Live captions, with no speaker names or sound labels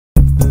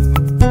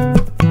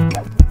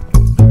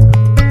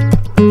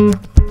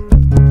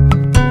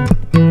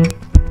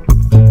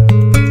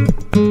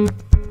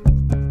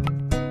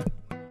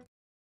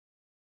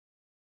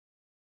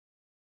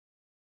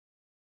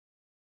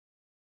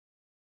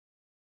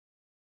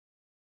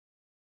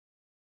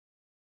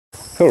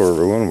Hello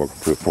everyone, welcome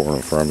to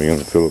Foreign Farming in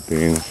the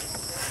Philippines.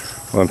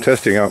 Well, I'm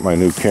testing out my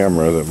new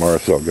camera that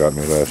Marcel got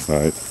me last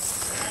night.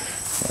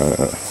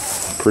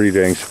 Pretty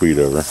dang sweet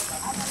of her.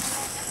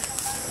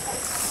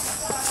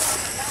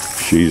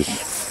 She's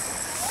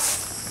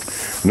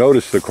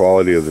noticed the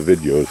quality of the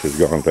videos has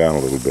gone down a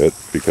little bit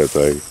because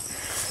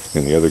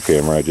in the other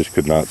camera I just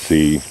could not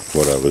see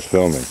what I was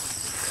filming.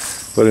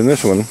 But in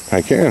this one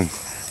I can.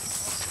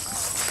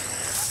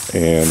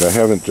 And I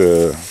haven't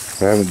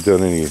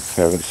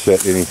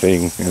set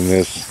anything in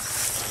this,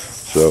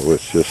 so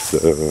it's just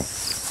the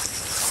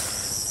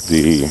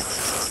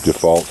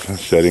default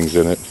settings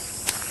in it.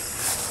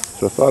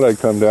 So I thought I'd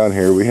come down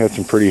here. We had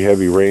some pretty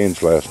heavy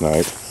rains last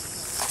night,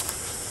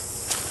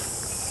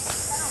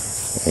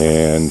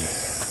 and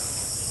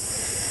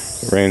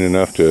it rained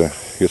enough to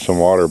get some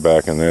water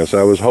back in this.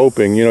 I was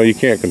hoping, you know, you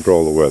can't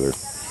control the weather,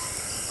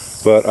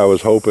 but I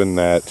was hoping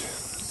that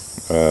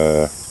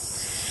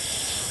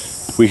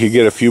we could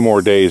get a few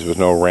more days with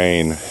no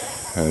rain,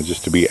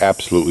 just to be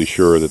absolutely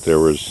sure that there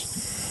was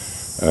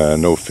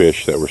no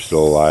fish that were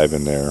still alive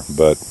in there.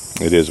 But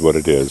it is what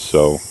it is,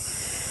 so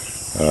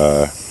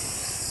we're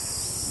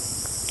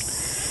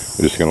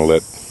just going to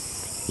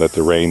let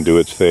the rain do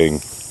its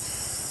thing.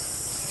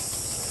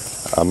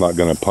 I'm not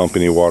going to pump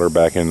any water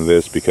back into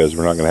this because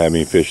we're not going to have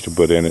any fish to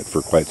put in it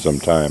for quite some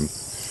time.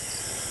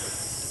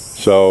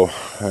 So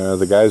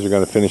the guys are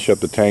going to finish up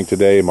the tank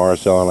today.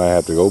 Marcel and I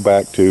have to go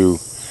back to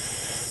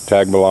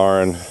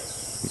Tagbilaran.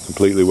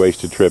 Completely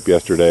wasted trip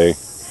yesterday,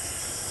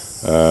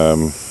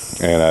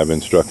 and I've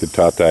instructed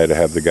Tatai to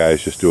have the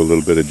guys just do a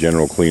little bit of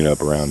general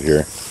cleanup around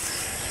here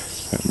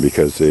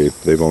because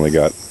they've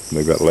got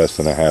less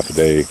than a half a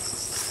day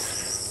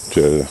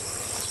to,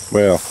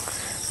 well,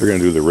 they're going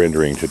to do the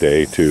rendering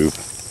today too,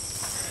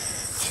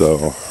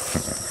 so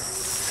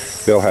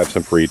they'll have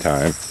some free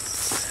time,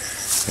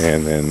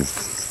 and then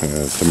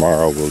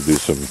tomorrow we'll do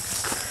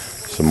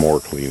some more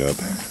cleanup.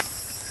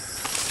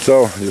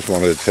 So, I just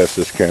wanted to test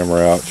this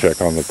camera out,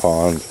 check on the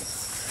pond.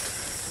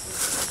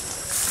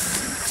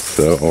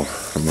 So,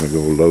 I'm going to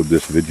go load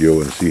this video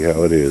and see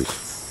how it is.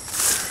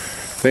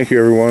 Thank you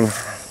everyone.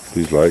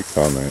 Please like,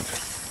 comment,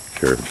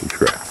 share, and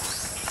subscribe.